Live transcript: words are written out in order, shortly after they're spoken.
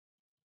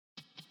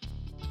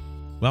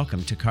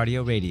Welcome to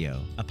Cardio Radio,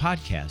 a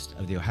podcast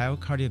of the Ohio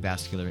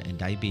Cardiovascular and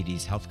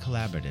Diabetes Health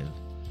Collaborative,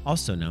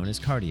 also known as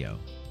Cardio.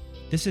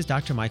 This is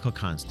Dr. Michael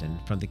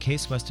Constant from the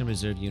Case Western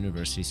Reserve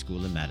University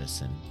School of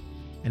Medicine,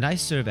 and I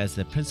serve as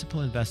the principal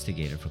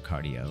investigator for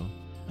Cardio,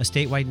 a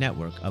statewide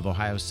network of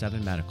Ohio's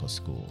 7 medical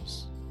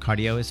schools.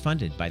 Cardio is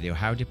funded by the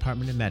Ohio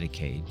Department of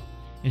Medicaid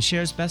and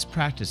shares best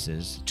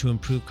practices to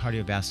improve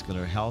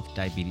cardiovascular health,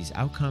 diabetes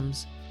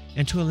outcomes,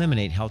 and to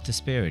eliminate health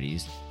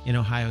disparities in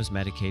Ohio's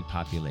Medicaid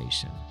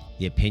population.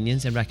 The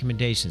opinions and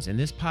recommendations in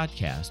this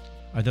podcast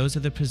are those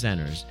of the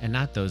presenters and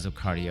not those of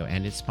Cardio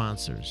and its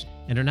sponsors,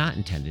 and are not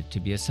intended to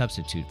be a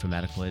substitute for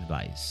medical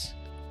advice.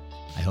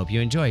 I hope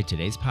you enjoyed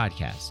today's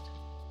podcast.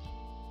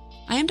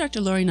 I am Dr.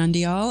 Lauri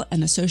Nandyal,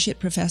 an associate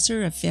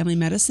professor of family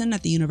medicine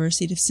at the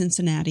University of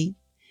Cincinnati.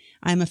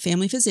 I am a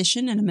family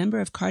physician and a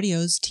member of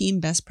Cardio's Team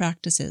Best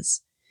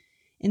Practices.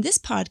 In this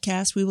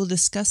podcast, we will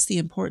discuss the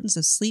importance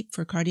of sleep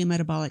for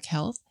cardiometabolic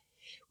health.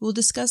 We will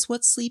discuss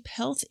what sleep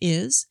health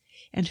is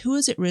and who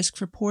is at risk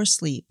for poor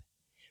sleep,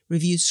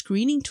 review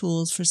screening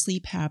tools for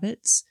sleep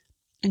habits,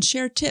 and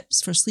share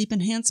tips for sleep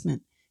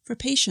enhancement for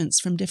patients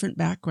from different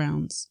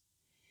backgrounds.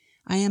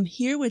 I am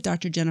here with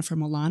Dr. Jennifer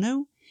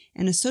Molano,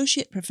 an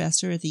associate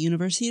professor at the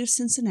University of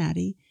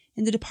Cincinnati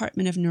in the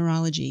Department of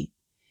Neurology.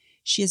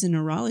 She is a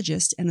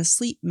neurologist and a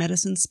sleep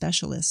medicine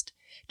specialist.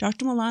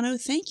 Dr. Molano,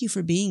 thank you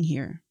for being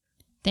here.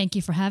 Thank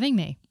you for having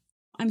me.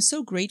 I'm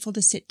so grateful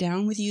to sit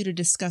down with you to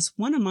discuss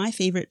one of my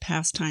favorite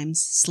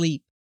pastimes,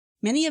 sleep.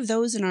 Many of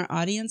those in our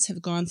audience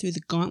have gone through the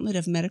gauntlet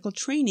of medical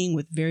training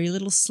with very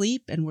little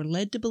sleep and were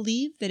led to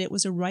believe that it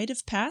was a rite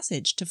of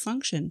passage to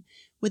function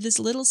with as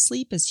little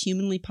sleep as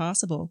humanly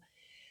possible.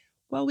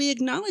 While we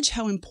acknowledge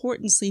how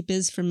important sleep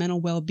is for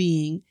mental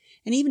well-being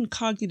and even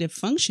cognitive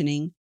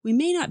functioning, we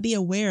may not be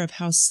aware of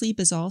how sleep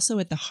is also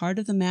at the heart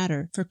of the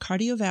matter for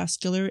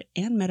cardiovascular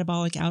and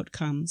metabolic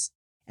outcomes.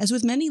 As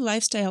with many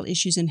lifestyle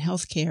issues in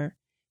healthcare,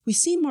 we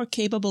seem more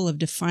capable of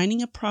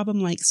defining a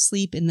problem like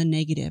sleep in the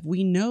negative.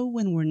 We know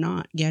when we're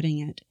not getting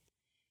it.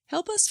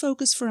 Help us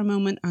focus for a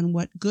moment on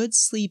what good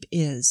sleep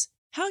is.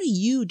 How do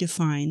you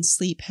define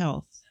sleep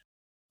health?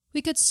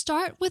 We could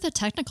start with a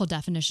technical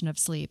definition of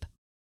sleep.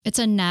 It's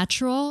a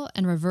natural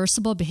and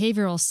reversible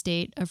behavioral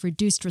state of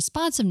reduced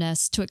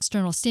responsiveness to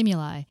external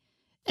stimuli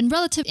and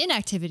relative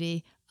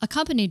inactivity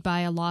accompanied by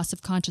a loss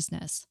of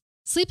consciousness.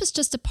 Sleep is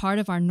just a part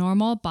of our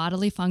normal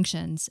bodily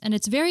functions, and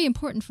it's very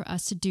important for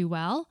us to do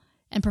well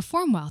and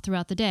perform well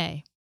throughout the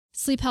day.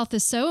 Sleep health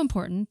is so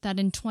important that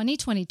in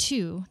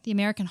 2022, the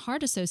American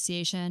Heart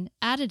Association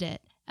added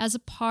it as a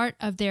part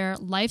of their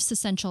Life's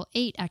Essential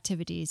 8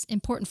 activities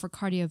important for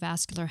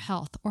cardiovascular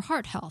health or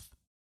heart health.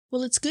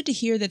 Well, it's good to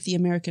hear that the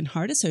American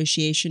Heart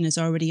Association is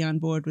already on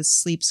board with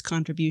sleep's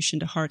contribution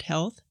to heart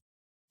health.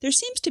 There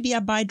seems to be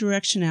a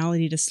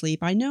bidirectionality to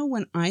sleep. I know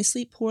when I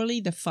sleep poorly,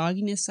 the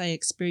fogginess I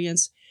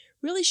experience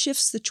really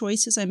shifts the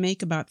choices I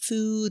make about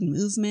food,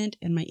 movement,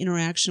 and my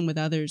interaction with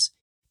others.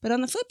 But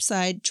on the flip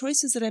side,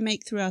 choices that I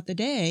make throughout the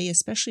day,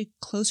 especially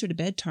closer to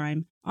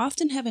bedtime,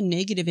 often have a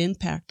negative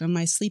impact on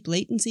my sleep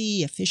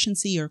latency,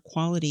 efficiency, or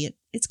quality.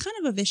 It's kind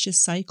of a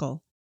vicious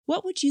cycle.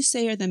 What would you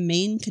say are the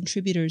main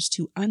contributors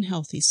to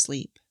unhealthy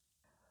sleep?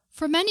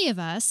 For many of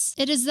us,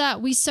 it is that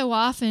we so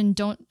often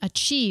don't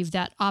achieve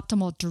that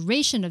optimal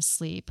duration of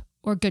sleep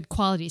or good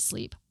quality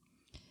sleep.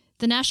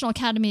 The National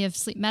Academy of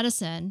Sleep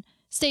Medicine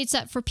states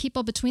that for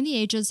people between the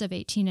ages of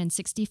 18 and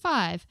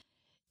 65,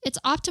 it's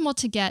optimal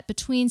to get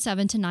between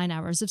 7 to 9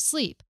 hours of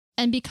sleep.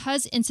 And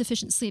because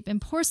insufficient sleep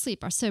and poor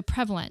sleep are so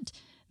prevalent,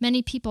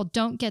 many people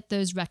don't get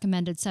those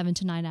recommended 7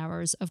 to 9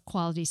 hours of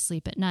quality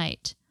sleep at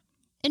night.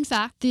 In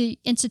fact, the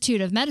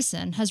Institute of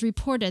Medicine has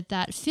reported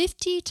that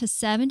 50 to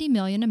 70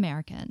 million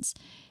Americans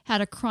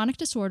had a chronic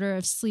disorder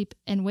of sleep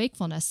and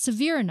wakefulness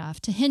severe enough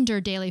to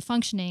hinder daily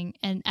functioning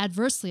and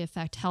adversely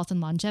affect health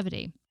and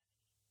longevity.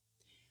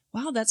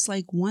 Wow, that's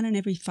like 1 in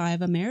every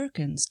 5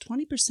 Americans,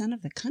 20%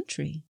 of the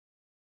country.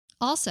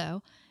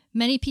 Also,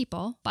 many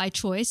people, by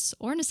choice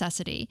or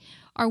necessity,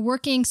 are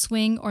working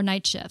swing or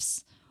night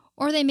shifts,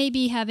 or they may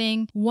be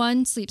having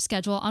one sleep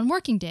schedule on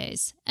working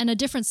days and a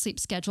different sleep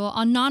schedule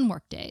on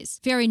non-work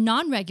days, very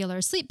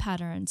non-regular sleep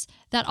patterns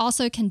that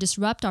also can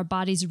disrupt our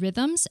body's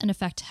rhythms and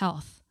affect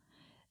health.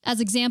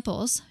 As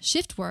examples,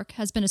 shift work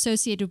has been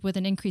associated with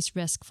an increased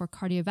risk for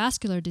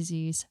cardiovascular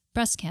disease,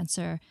 breast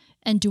cancer,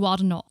 and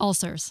duodenal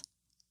ulcers.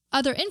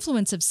 Other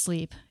influences of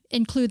sleep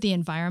include the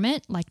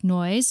environment, like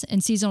noise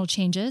and seasonal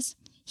changes,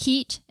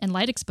 heat and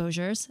light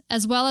exposures,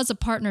 as well as a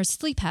partner's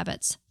sleep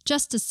habits,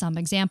 just as some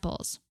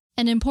examples.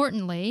 And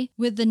importantly,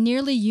 with the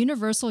nearly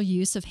universal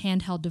use of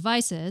handheld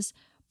devices,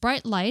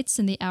 bright lights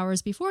in the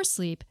hours before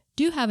sleep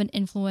do have an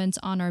influence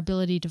on our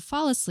ability to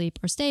fall asleep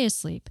or stay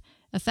asleep,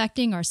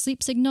 affecting our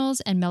sleep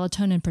signals and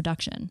melatonin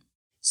production.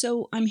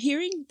 So I'm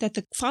hearing that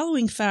the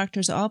following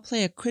factors all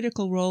play a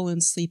critical role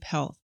in sleep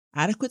health: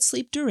 adequate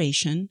sleep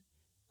duration,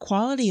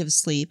 quality of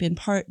sleep in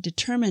part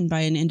determined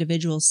by an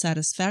individual's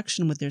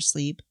satisfaction with their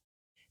sleep,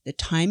 the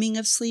timing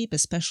of sleep,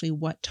 especially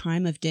what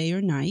time of day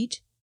or night,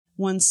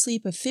 One's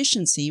sleep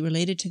efficiency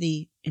related to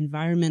the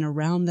environment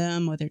around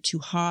them, whether too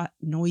hot,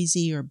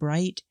 noisy, or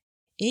bright,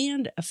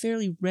 and a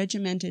fairly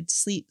regimented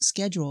sleep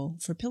schedule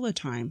for pillow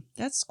time.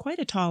 That's quite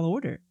a tall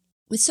order.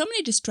 With so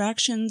many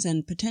distractions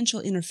and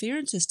potential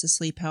interferences to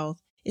sleep health,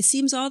 it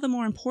seems all the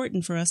more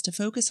important for us to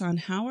focus on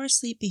how our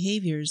sleep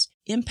behaviors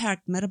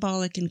impact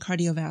metabolic and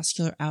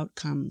cardiovascular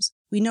outcomes.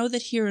 We know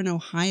that here in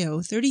Ohio,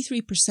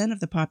 33% of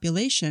the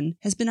population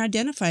has been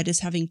identified as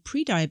having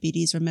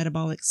prediabetes or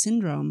metabolic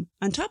syndrome,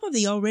 on top of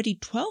the already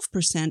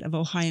 12% of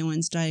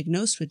Ohioans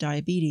diagnosed with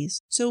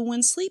diabetes. So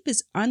when sleep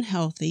is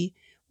unhealthy,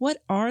 what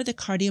are the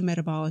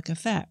cardiometabolic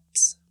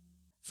effects?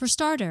 For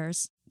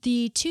starters,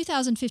 the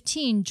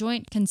 2015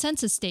 Joint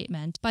Consensus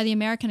Statement by the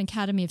American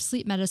Academy of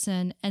Sleep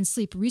Medicine and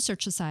Sleep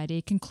Research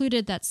Society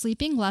concluded that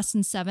sleeping less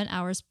than 7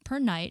 hours per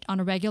night on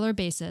a regular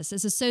basis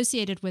is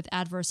associated with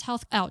adverse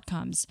health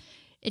outcomes,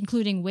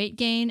 including weight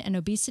gain and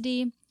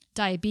obesity,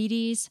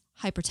 diabetes,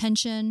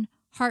 hypertension,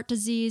 heart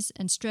disease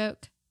and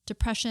stroke,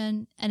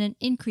 depression, and an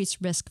increased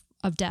risk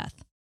of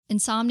death.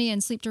 Insomnia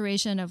and sleep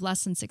duration of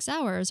less than 6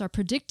 hours are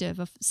predictive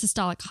of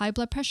systolic high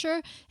blood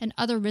pressure and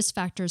other risk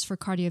factors for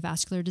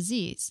cardiovascular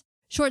disease.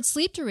 Short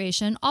sleep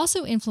duration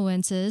also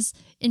influences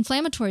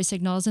inflammatory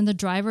signals in the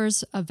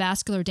drivers of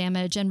vascular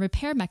damage and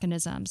repair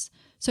mechanisms.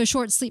 So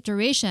short sleep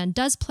duration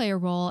does play a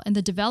role in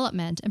the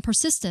development and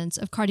persistence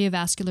of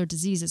cardiovascular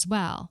disease as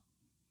well.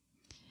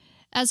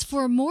 As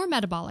for more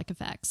metabolic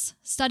effects,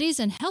 studies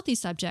in healthy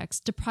subjects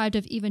deprived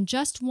of even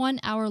just 1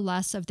 hour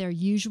less of their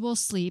usual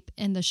sleep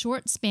in the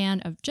short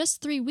span of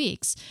just 3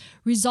 weeks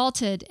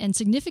resulted in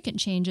significant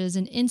changes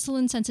in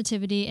insulin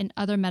sensitivity and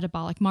other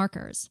metabolic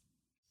markers.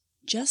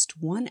 Just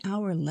 1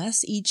 hour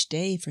less each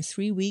day for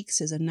 3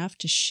 weeks is enough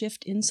to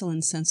shift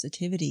insulin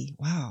sensitivity.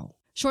 Wow.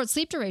 Short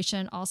sleep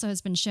duration also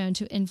has been shown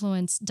to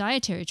influence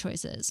dietary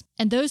choices,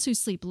 and those who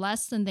sleep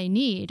less than they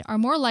need are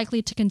more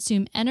likely to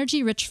consume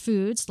energy-rich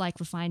foods like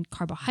refined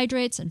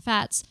carbohydrates and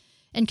fats,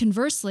 and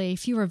conversely,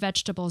 fewer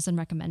vegetables than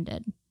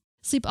recommended.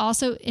 Sleep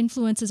also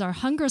influences our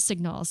hunger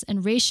signals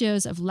and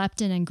ratios of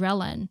leptin and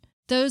ghrelin.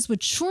 Those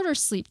with shorter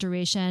sleep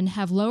duration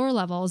have lower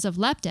levels of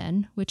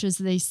leptin, which is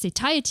the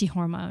satiety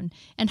hormone,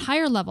 and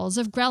higher levels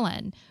of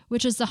ghrelin,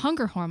 which is the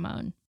hunger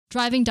hormone,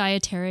 driving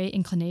dietary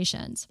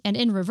inclinations. And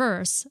in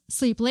reverse,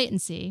 sleep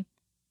latency,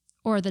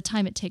 or the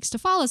time it takes to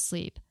fall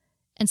asleep,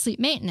 and sleep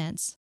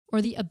maintenance,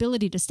 or the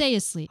ability to stay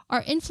asleep,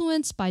 are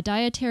influenced by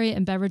dietary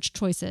and beverage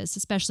choices,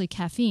 especially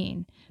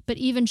caffeine, but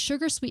even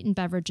sugar-sweetened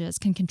beverages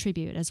can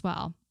contribute as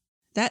well.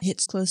 That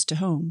hits close to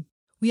home.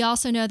 We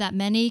also know that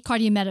many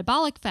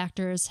cardiometabolic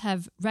factors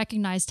have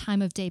recognized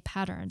time-of-day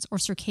patterns or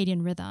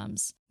circadian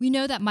rhythms. We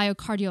know that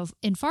myocardial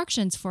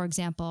infarctions, for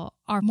example,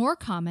 are more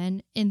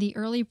common in the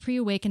early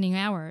pre-awakening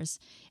hours,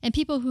 and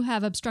people who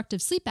have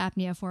obstructive sleep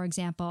apnea, for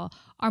example,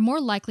 are more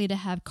likely to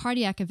have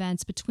cardiac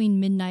events between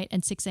midnight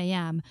and 6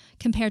 a.m.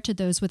 compared to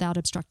those without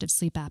obstructive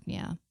sleep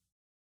apnea.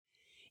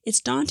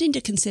 It's daunting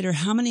to consider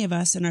how many of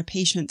us and our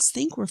patients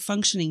think we're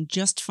functioning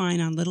just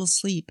fine on little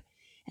sleep,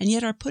 and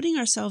yet are putting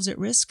ourselves at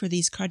risk for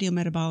these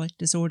cardiometabolic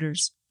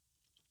disorders.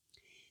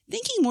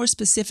 Thinking more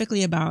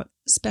specifically about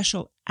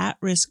special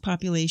at-risk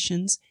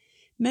populations,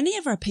 many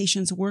of our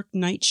patients work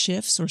night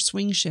shifts or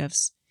swing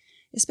shifts,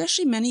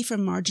 especially many from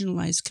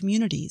marginalized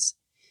communities.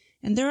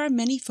 And there are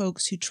many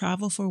folks who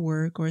travel for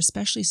work, or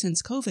especially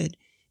since COVID,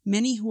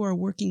 many who are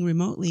working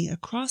remotely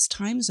across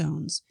time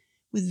zones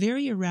with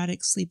very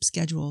erratic sleep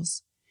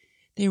schedules.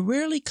 They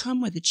rarely come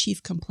with the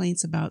chief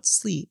complaints about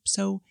sleep,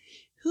 so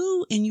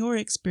who, in your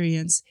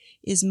experience,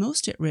 is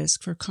most at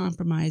risk for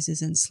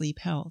compromises in sleep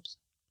health?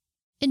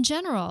 In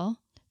general,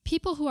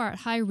 people who are at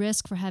high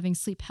risk for having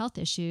sleep health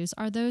issues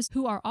are those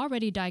who are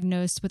already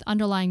diagnosed with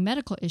underlying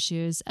medical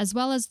issues, as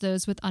well as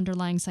those with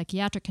underlying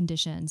psychiatric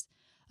conditions,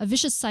 a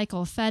vicious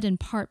cycle fed in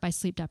part by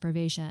sleep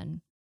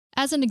deprivation.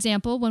 As an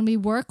example, when we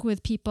work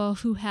with people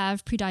who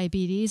have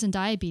prediabetes and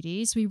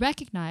diabetes, we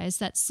recognize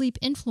that sleep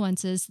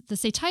influences the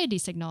satiety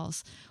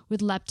signals,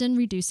 with leptin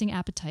reducing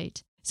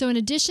appetite. So in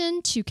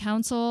addition to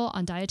counsel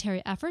on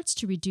dietary efforts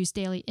to reduce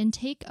daily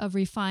intake of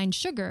refined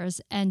sugars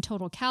and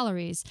total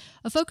calories,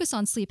 a focus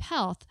on sleep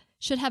health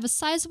should have a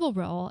sizable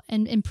role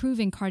in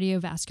improving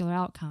cardiovascular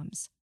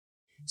outcomes.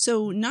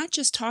 So not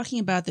just talking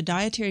about the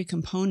dietary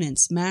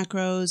components,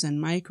 macros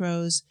and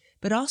micros,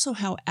 but also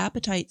how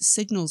appetite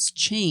signals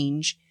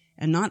change,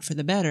 and not for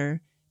the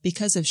better,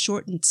 because of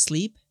shortened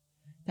sleep?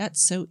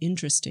 That's so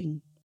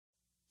interesting.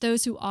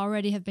 Those who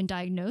already have been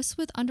diagnosed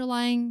with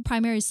underlying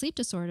primary sleep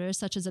disorders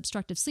such as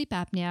obstructive sleep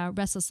apnea,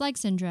 restless leg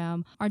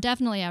syndrome, are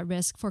definitely at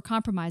risk for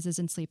compromises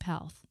in sleep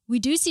health. We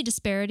do see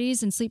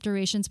disparities in sleep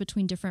durations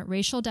between different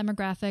racial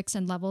demographics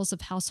and levels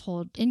of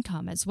household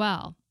income as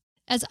well.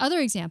 As other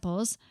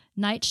examples,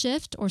 night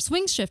shift or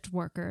swing shift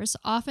workers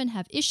often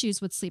have issues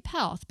with sleep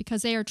health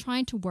because they are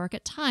trying to work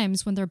at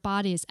times when their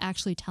body is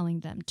actually telling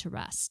them to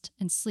rest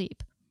and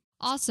sleep.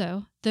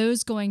 Also,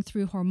 those going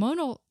through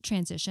hormonal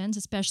transitions,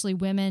 especially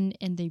women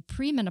in the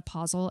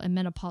premenopausal and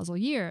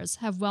menopausal years,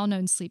 have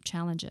well-known sleep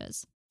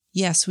challenges.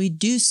 Yes, we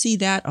do see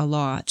that a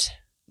lot.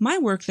 My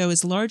work, though,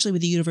 is largely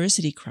with the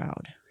university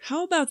crowd.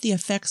 How about the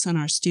effects on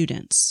our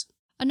students?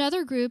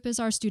 Another group is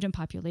our student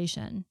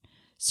population.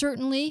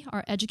 Certainly,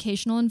 our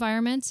educational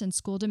environments and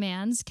school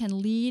demands can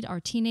lead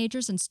our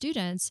teenagers and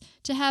students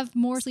to have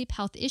more sleep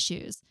health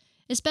issues,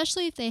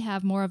 especially if they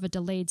have more of a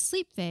delayed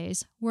sleep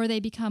phase where they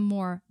become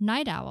more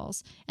night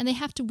owls and they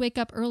have to wake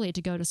up early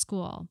to go to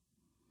school.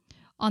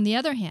 On the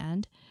other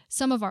hand,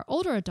 some of our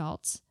older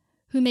adults,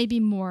 who may be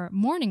more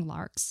morning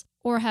larks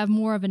or have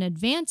more of an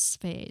advanced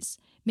phase,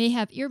 may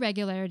have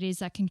irregularities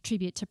that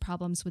contribute to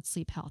problems with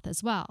sleep health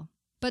as well.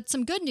 But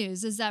some good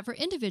news is that for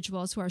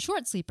individuals who are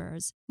short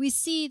sleepers, we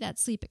see that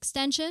sleep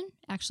extension,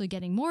 actually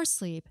getting more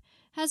sleep,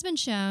 has been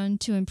shown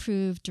to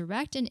improve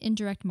direct and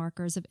indirect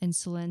markers of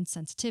insulin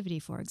sensitivity,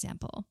 for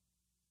example.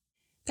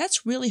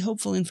 That's really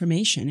hopeful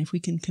information if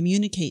we can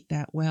communicate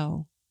that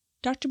well.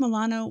 Dr.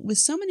 Molano, with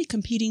so many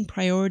competing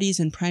priorities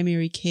in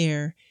primary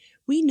care,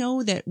 we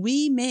know that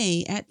we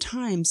may at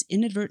times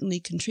inadvertently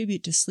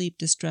contribute to sleep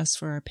distress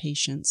for our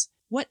patients.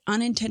 What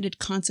unintended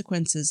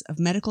consequences of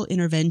medical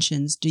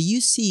interventions do you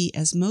see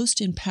as most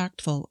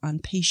impactful on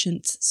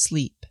patients'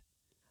 sleep?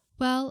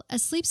 Well,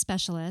 as sleep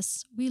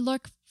specialists, we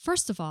look,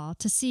 first of all,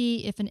 to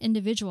see if an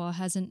individual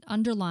has an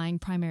underlying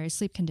primary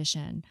sleep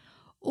condition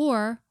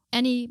or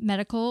any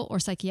medical or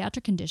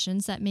psychiatric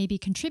conditions that may be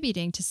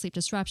contributing to sleep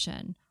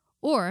disruption,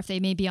 or if they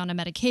may be on a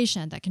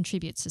medication that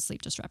contributes to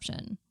sleep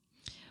disruption.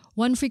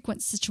 One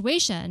frequent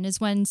situation is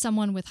when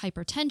someone with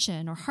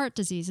hypertension or heart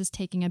disease is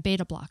taking a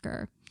beta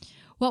blocker.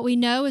 What we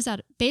know is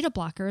that beta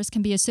blockers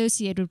can be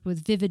associated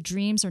with vivid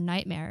dreams or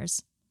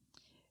nightmares.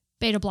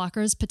 Beta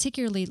blockers,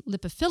 particularly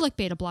lipophilic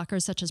beta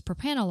blockers such as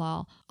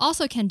propranolol,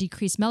 also can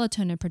decrease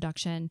melatonin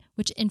production,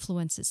 which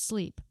influences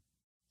sleep.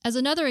 As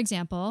another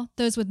example,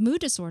 those with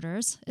mood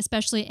disorders,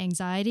 especially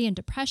anxiety and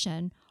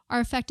depression, are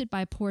affected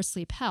by poor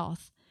sleep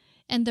health,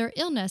 and their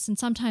illness and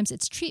sometimes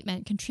its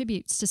treatment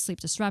contributes to sleep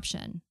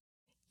disruption.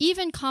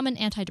 Even common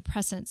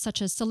antidepressants,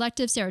 such as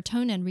selective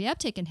serotonin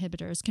reuptake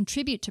inhibitors,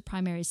 contribute to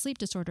primary sleep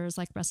disorders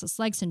like restless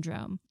leg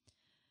syndrome.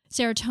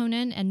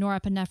 Serotonin and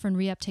norepinephrine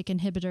reuptake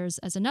inhibitors,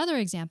 as another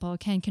example,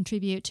 can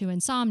contribute to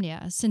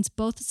insomnia, since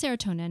both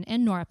serotonin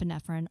and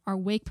norepinephrine are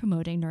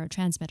wake-promoting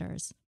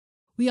neurotransmitters.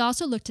 We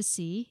also look to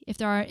see if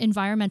there are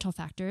environmental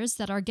factors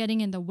that are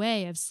getting in the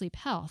way of sleep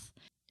health,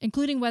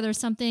 including whether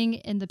something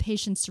in the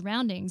patient's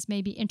surroundings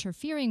may be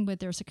interfering with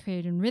their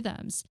circadian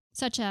rhythms,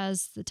 such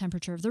as the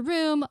temperature of the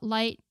room,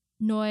 light,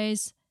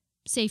 noise,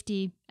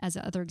 safety, as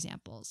other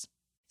examples.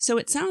 So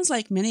it sounds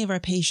like many of our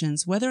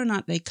patients, whether or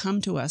not they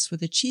come to us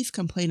with a chief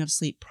complaint of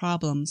sleep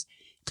problems,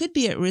 could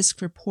be at risk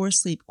for poor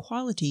sleep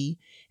quality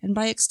and,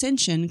 by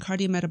extension,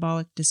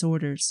 cardiometabolic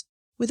disorders.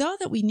 With all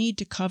that we need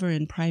to cover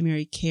in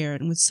primary care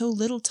and with so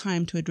little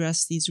time to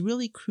address these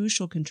really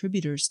crucial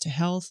contributors to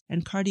health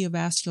and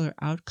cardiovascular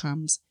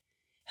outcomes,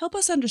 help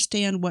us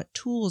understand what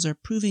tools are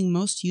proving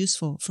most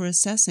useful for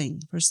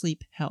assessing for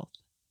sleep health.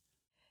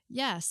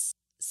 Yes,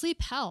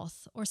 sleep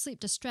health or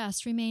sleep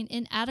distress remain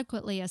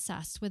inadequately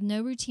assessed with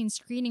no routine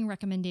screening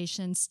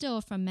recommendations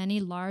still from many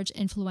large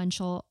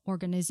influential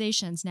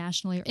organizations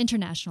nationally or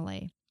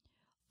internationally.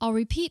 I'll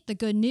repeat the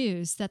good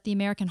news that the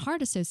American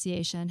Heart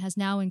Association has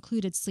now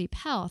included sleep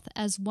health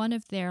as one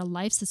of their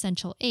Life's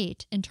Essential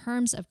 8 in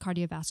terms of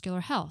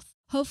cardiovascular health.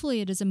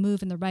 Hopefully it is a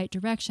move in the right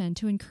direction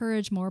to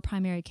encourage more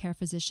primary care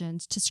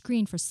physicians to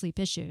screen for sleep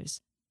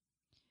issues.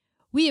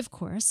 We, of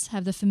course,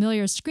 have the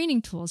familiar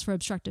screening tools for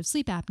obstructive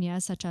sleep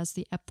apnea, such as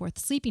the Epworth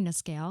Sleepiness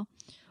Scale,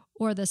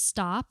 or the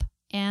STOP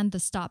and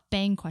the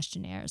STOP-Bang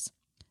questionnaires.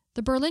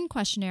 The Berlin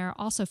questionnaire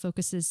also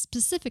focuses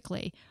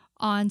specifically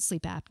on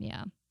sleep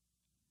apnea.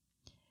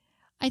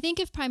 I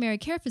think if primary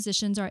care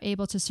physicians are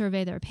able to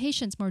survey their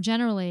patients more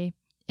generally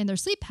in their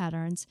sleep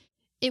patterns,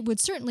 it would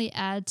certainly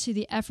add to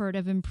the effort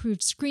of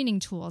improved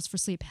screening tools for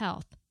sleep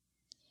health.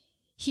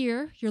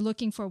 Here, you're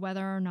looking for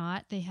whether or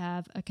not they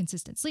have a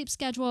consistent sleep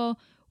schedule,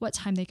 what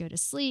time they go to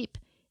sleep,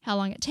 how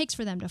long it takes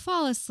for them to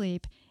fall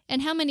asleep,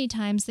 and how many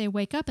times they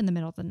wake up in the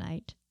middle of the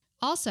night.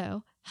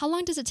 Also, how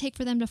long does it take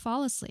for them to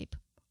fall asleep?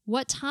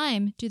 What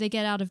time do they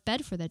get out of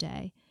bed for the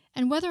day?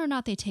 And whether or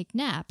not they take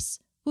naps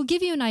will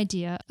give you an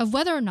idea of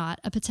whether or not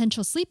a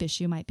potential sleep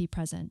issue might be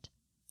present.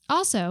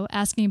 Also,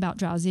 asking about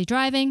drowsy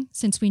driving,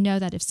 since we know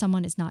that if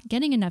someone is not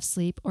getting enough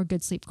sleep or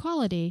good sleep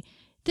quality,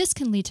 this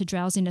can lead to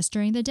drowsiness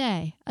during the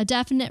day, a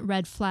definite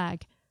red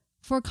flag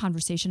for a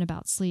conversation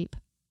about sleep.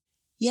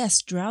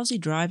 Yes, drowsy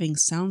driving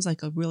sounds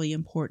like a really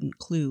important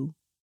clue.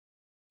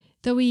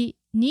 Though we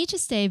need to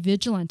stay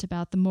vigilant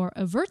about the more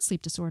overt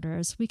sleep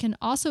disorders, we can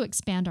also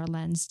expand our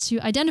lens to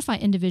identify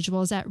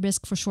individuals at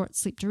risk for short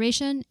sleep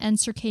duration and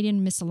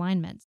circadian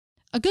misalignment.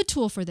 A good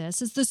tool for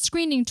this is the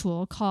screening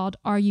tool called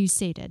Are You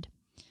Sated?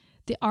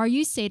 The Are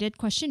You Sated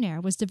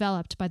questionnaire was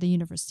developed by the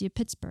University of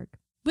Pittsburgh.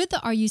 With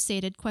the Are You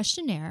Sated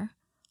questionnaire,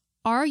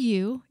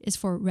 RU is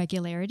for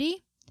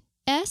regularity,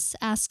 S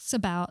asks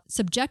about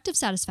subjective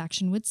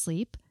satisfaction with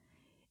sleep,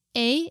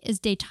 A is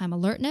daytime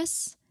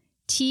alertness,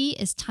 T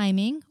is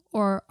timing,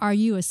 or are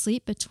you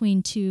asleep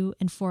between 2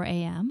 and 4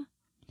 a.m.,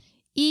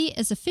 E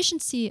is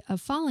efficiency of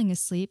falling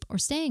asleep or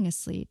staying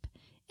asleep,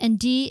 and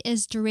D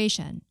is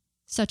duration,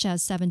 such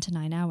as 7 to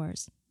 9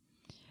 hours.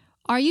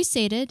 Are You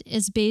Sated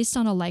is based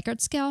on a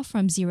Likert scale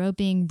from 0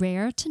 being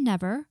rare to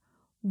never,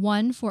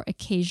 1 for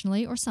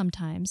occasionally or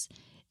sometimes,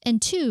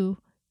 and 2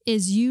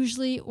 is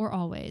usually or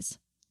always.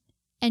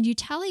 And you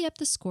tally up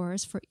the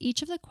scores for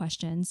each of the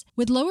questions,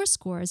 with lower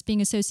scores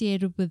being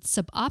associated with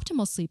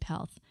suboptimal sleep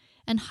health,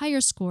 and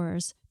higher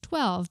scores,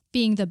 12,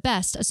 being the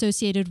best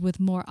associated with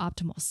more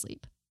optimal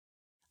sleep.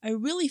 I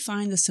really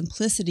find the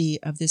simplicity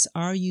of this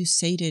Are You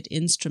Sated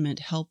instrument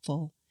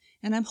helpful,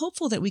 and I'm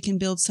hopeful that we can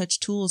build such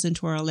tools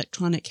into our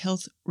electronic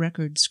health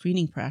record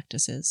screening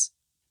practices.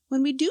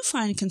 When we do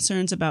find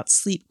concerns about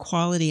sleep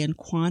quality and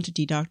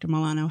quantity, Dr.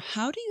 Molano,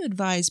 how do you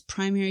advise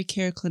primary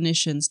care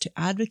clinicians to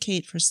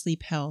advocate for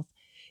sleep health,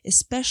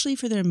 especially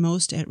for their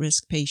most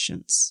at-risk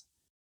patients?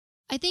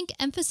 I think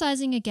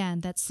emphasizing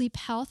again that sleep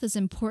health is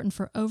important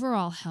for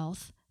overall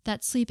health,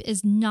 that sleep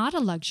is not a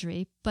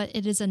luxury, but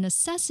it is a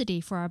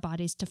necessity for our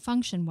bodies to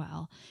function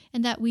well,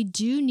 and that we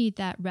do need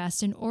that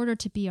rest in order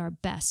to be our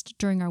best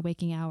during our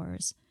waking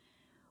hours.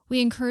 We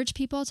encourage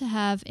people to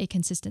have a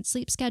consistent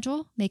sleep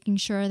schedule, making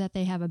sure that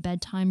they have a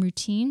bedtime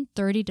routine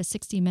 30 to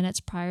 60 minutes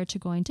prior to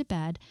going to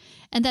bed,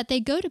 and that they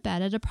go to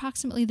bed at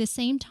approximately the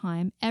same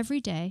time every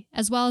day,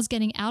 as well as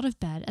getting out of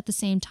bed at the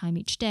same time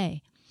each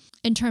day.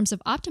 In terms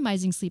of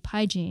optimizing sleep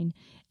hygiene,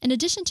 in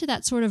addition to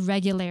that sort of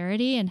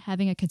regularity and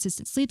having a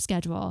consistent sleep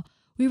schedule,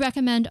 we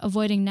recommend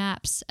avoiding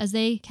naps as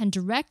they can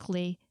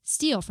directly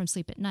steal from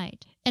sleep at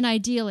night. And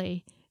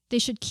ideally, they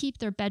should keep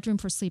their bedroom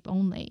for sleep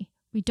only.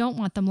 We don't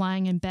want them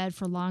lying in bed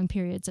for long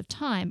periods of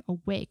time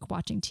awake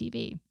watching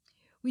TV.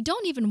 We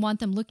don't even want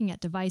them looking at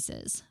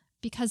devices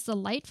because the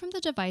light from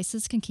the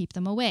devices can keep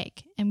them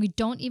awake, and we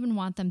don't even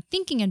want them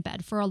thinking in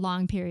bed for a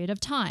long period of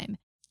time.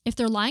 If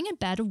they're lying in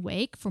bed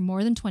awake for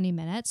more than 20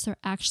 minutes, they're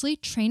actually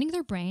training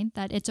their brain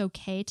that it's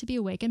okay to be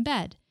awake in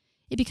bed.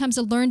 It becomes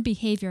a learned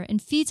behavior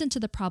and feeds into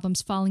the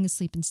problems falling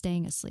asleep and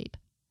staying asleep.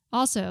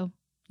 Also,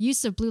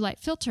 use of blue light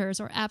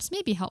filters or apps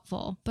may be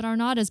helpful, but are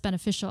not as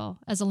beneficial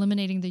as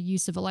eliminating the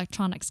use of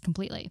electronics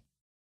completely.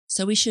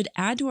 So we should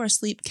add to our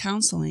sleep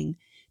counseling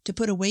to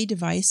put away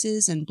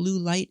devices and blue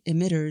light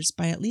emitters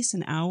by at least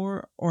an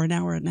hour or an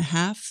hour and a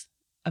half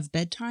of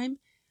bedtime.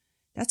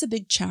 That's a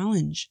big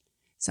challenge.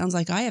 Sounds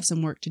like I have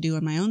some work to do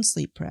on my own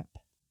sleep prep.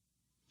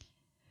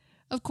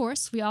 Of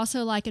course, we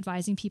also like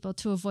advising people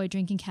to avoid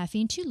drinking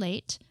caffeine too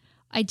late.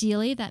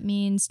 Ideally, that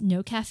means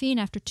no caffeine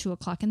after 2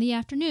 o'clock in the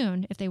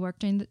afternoon if they work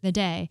during the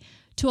day,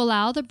 to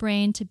allow the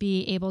brain to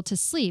be able to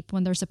sleep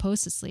when they're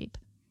supposed to sleep.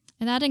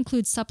 And that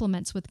includes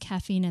supplements with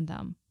caffeine in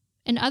them.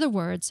 In other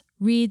words,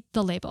 read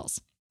the labels.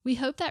 We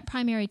hope that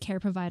primary care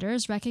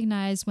providers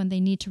recognize when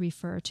they need to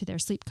refer to their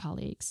sleep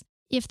colleagues.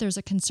 If there's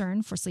a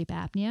concern for sleep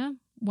apnea,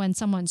 when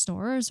someone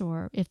snores,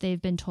 or if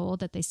they've been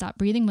told that they stop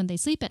breathing when they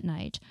sleep at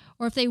night,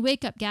 or if they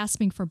wake up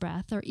gasping for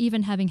breath or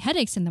even having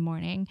headaches in the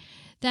morning,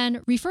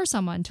 then refer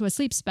someone to a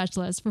sleep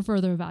specialist for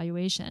further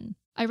evaluation.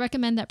 I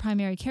recommend that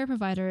primary care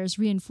providers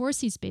reinforce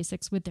these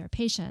basics with their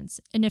patients,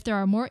 and if there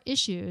are more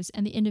issues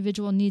and the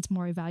individual needs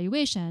more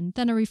evaluation,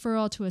 then a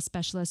referral to a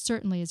specialist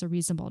certainly is a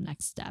reasonable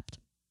next step.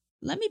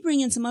 Let me bring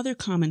in some other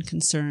common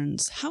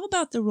concerns. How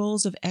about the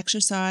roles of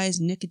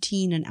exercise,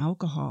 nicotine, and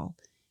alcohol?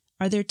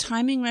 Are there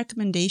timing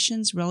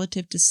recommendations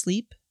relative to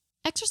sleep?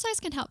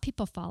 Exercise can help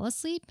people fall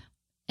asleep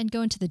and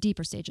go into the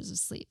deeper stages of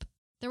sleep.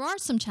 There are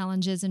some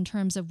challenges in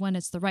terms of when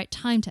it's the right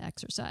time to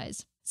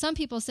exercise. Some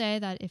people say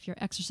that if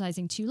you're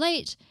exercising too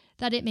late,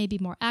 that it may be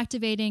more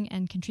activating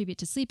and contribute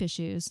to sleep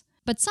issues.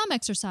 But some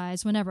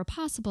exercise, whenever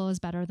possible, is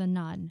better than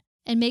none.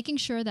 And making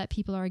sure that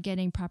people are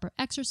getting proper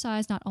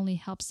exercise not only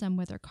helps them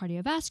with their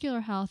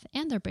cardiovascular health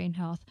and their brain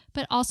health,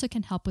 but also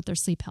can help with their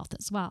sleep health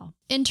as well.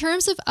 In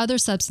terms of other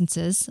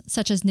substances,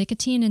 such as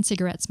nicotine and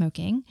cigarette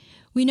smoking,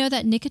 we know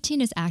that nicotine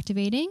is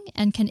activating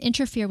and can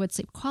interfere with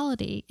sleep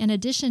quality in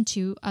addition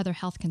to other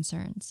health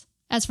concerns.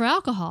 As for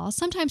alcohol,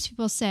 sometimes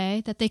people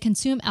say that they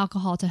consume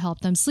alcohol to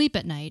help them sleep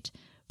at night,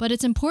 but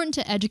it's important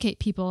to educate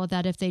people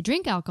that if they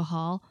drink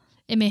alcohol,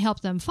 it may help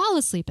them fall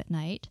asleep at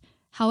night.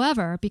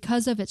 However,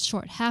 because of its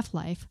short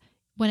half-life,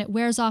 when it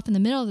wears off in the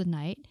middle of the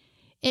night,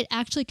 it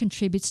actually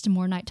contributes to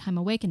more nighttime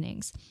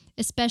awakenings,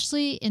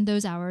 especially in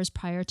those hours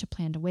prior to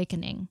planned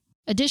awakening.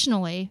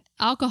 Additionally,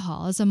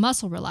 alcohol is a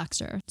muscle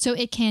relaxer, so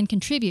it can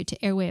contribute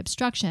to airway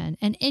obstruction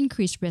and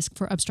increase risk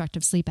for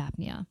obstructive sleep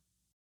apnea.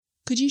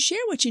 Could you share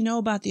what you know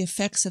about the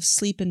effects of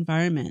sleep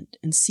environment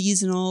and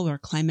seasonal or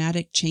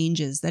climatic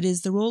changes, that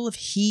is, the role of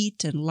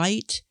heat and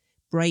light,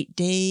 bright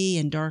day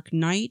and dark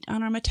night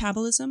on our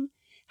metabolism?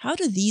 How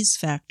do these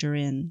factor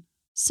in?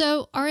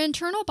 So our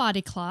internal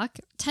body clock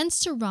tends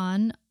to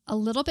run a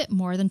little bit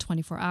more than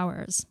 24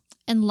 hours.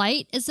 And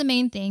light is the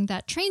main thing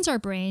that trains our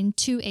brain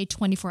to a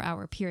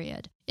 24-hour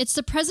period. It's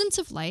the presence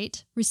of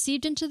light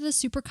received into the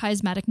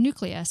suprachiasmatic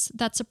nucleus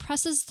that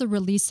suppresses the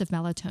release of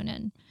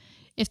melatonin.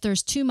 If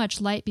there's too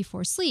much light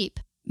before sleep,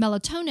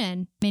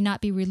 melatonin may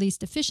not be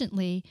released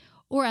efficiently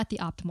or at the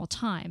optimal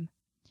time.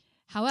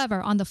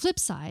 However, on the flip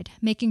side,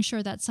 making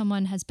sure that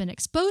someone has been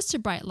exposed to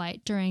bright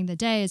light during the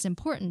day is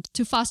important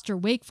to foster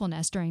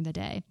wakefulness during the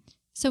day.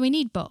 So we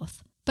need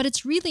both. But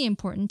it's really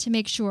important to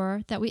make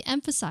sure that we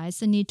emphasize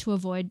the need to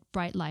avoid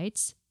bright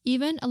lights,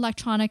 even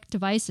electronic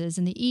devices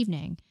in the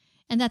evening,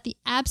 and that the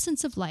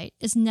absence of light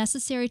is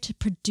necessary to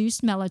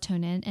produce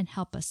melatonin and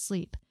help us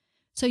sleep.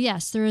 So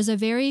yes, there is a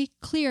very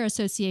clear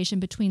association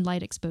between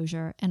light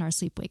exposure and our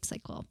sleep-wake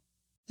cycle.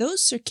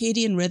 Those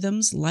circadian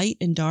rhythms, light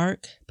and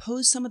dark,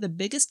 pose some of the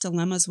biggest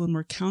dilemmas when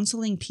we're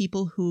counseling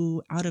people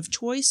who, out of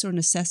choice or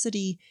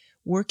necessity,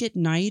 work at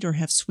night or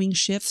have swing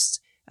shifts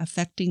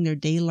affecting their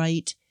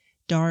daylight,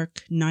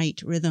 dark,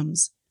 night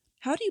rhythms.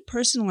 How do you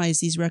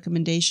personalize these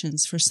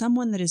recommendations for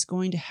someone that is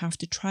going to have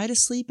to try to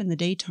sleep in the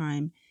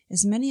daytime,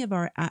 as many of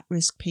our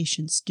at-risk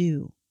patients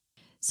do?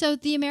 So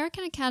the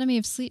American Academy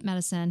of Sleep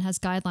Medicine has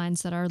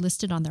guidelines that are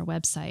listed on their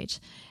website.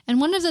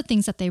 And one of the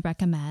things that they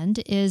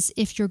recommend is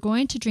if you're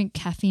going to drink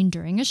caffeine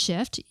during a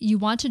shift, you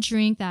want to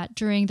drink that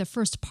during the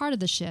first part of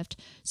the shift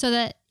so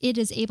that it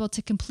is able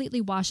to completely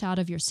wash out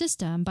of your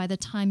system by the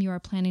time you are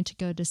planning to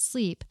go to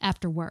sleep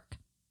after work.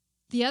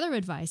 The other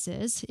advice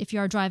is if you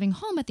are driving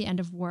home at the end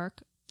of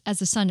work as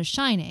the sun is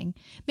shining,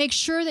 make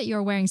sure that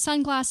you're wearing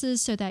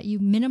sunglasses so that you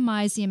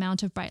minimize the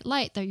amount of bright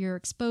light that you're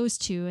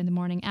exposed to in the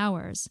morning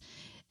hours.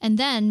 And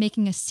then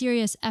making a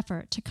serious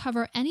effort to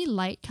cover any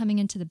light coming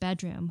into the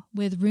bedroom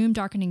with room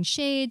darkening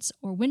shades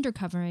or window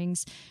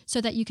coverings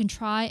so that you can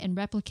try and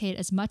replicate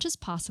as much as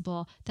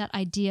possible that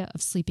idea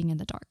of sleeping in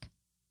the dark.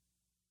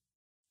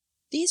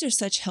 These are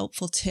such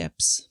helpful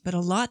tips, but a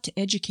lot to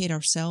educate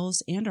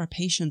ourselves and our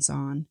patients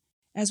on.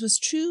 As was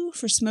true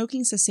for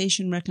smoking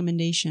cessation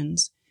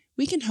recommendations,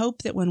 we can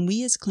hope that when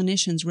we as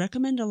clinicians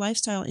recommend a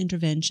lifestyle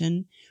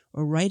intervention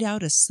or write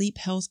out a sleep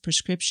health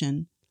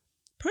prescription,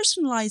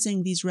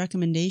 personalizing these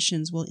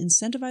recommendations will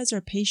incentivize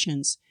our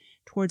patients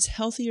towards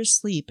healthier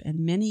sleep and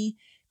many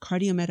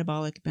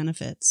cardiometabolic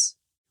benefits.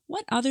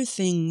 What other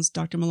things,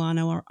 Dr.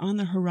 Molano, are on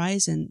the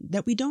horizon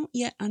that we don't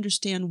yet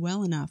understand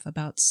well enough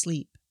about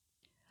sleep?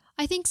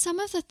 I think some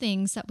of the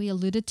things that we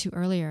alluded to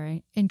earlier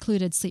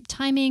included sleep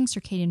timing,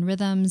 circadian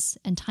rhythms,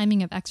 and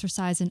timing of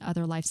exercise and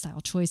other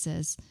lifestyle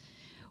choices.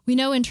 We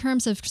know in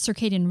terms of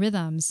circadian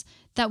rhythms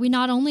that we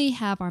not only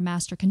have our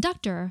master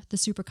conductor, the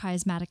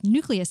suprachiasmatic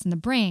nucleus in the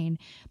brain,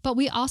 but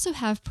we also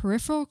have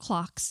peripheral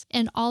clocks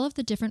and all of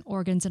the different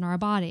organs in our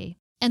body.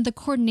 And the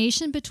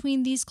coordination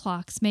between these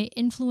clocks may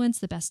influence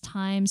the best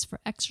times for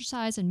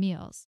exercise and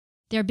meals.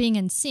 Their being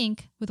in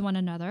sync with one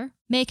another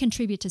may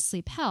contribute to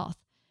sleep health.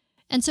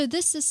 And so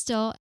this is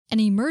still an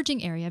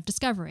emerging area of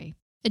discovery.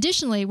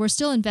 Additionally, we're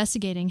still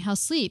investigating how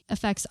sleep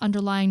affects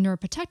underlying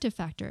neuroprotective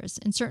factors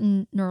in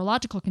certain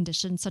neurological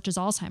conditions such as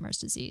Alzheimer's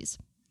disease.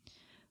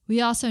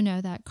 We also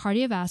know that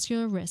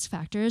cardiovascular risk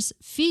factors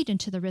feed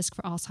into the risk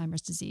for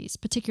Alzheimer's disease,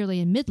 particularly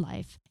in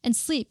midlife, and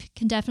sleep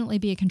can definitely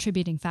be a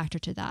contributing factor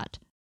to that.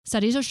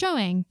 Studies are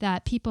showing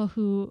that people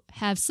who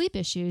have sleep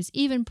issues,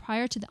 even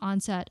prior to the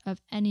onset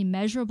of any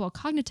measurable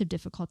cognitive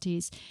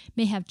difficulties,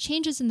 may have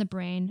changes in the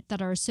brain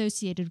that are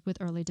associated with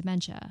early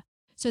dementia.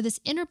 So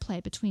this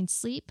interplay between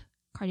sleep,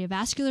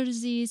 cardiovascular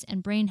disease,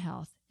 and brain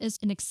health is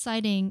an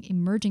exciting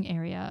emerging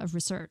area of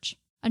research.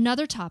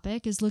 Another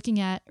topic is looking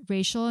at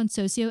racial and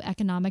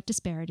socioeconomic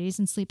disparities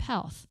in sleep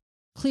health,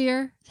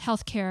 clear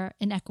healthcare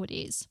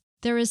inequities.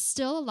 There is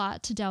still a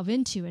lot to delve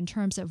into in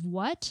terms of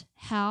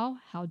how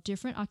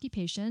different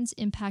occupations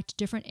impact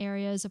different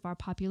areas of our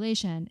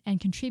population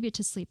and contribute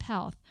to sleep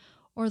health,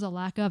 or the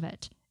lack of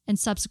it, and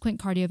subsequent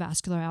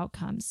cardiovascular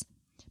outcomes.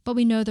 But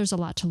we know there's a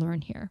lot to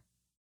learn here.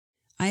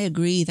 I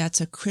agree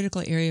that's a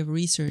critical area of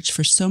research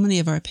for so many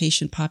of our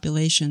patient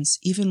populations,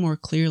 even more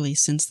clearly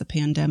since the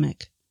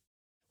pandemic.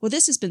 Well,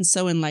 this has been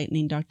so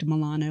enlightening, Dr.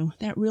 Molano.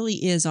 That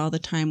really is all the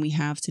time we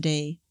have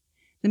today.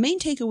 The main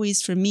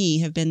takeaways for me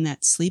have been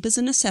that sleep is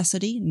a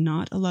necessity,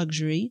 not a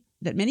luxury,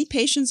 that many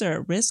patients are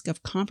at risk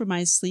of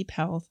compromised sleep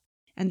health,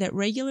 and that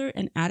regular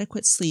and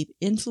adequate sleep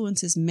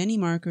influences many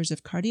markers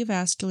of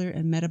cardiovascular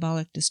and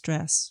metabolic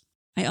distress.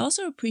 I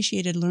also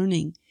appreciated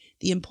learning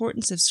the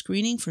importance of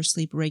screening for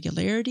sleep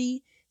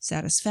regularity,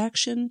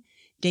 satisfaction,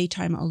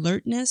 daytime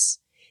alertness,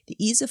 the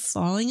ease of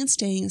falling and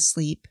staying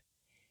asleep,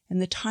 and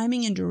the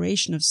timing and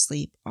duration of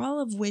sleep, all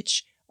of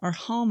which are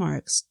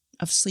hallmarks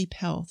of sleep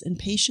health in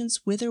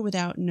patients with or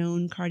without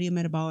known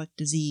cardiometabolic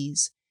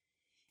disease.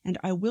 And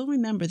I will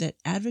remember that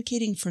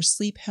advocating for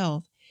sleep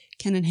health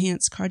can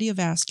enhance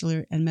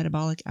cardiovascular and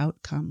metabolic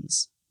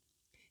outcomes.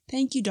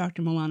 Thank you,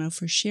 Dr. Molano,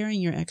 for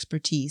sharing your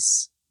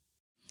expertise.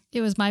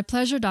 It was my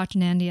pleasure, Dr.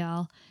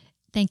 Nandyal.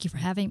 Thank you for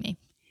having me.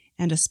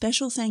 And a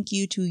special thank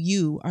you to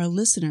you, our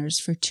listeners,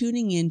 for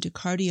tuning in to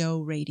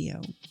Cardio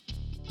Radio.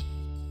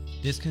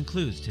 This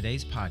concludes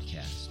today's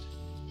podcast.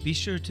 Be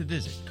sure to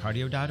visit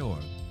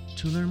cardio.org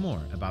to learn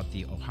more about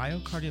the Ohio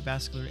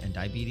Cardiovascular and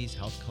Diabetes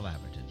Health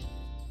Collaborative.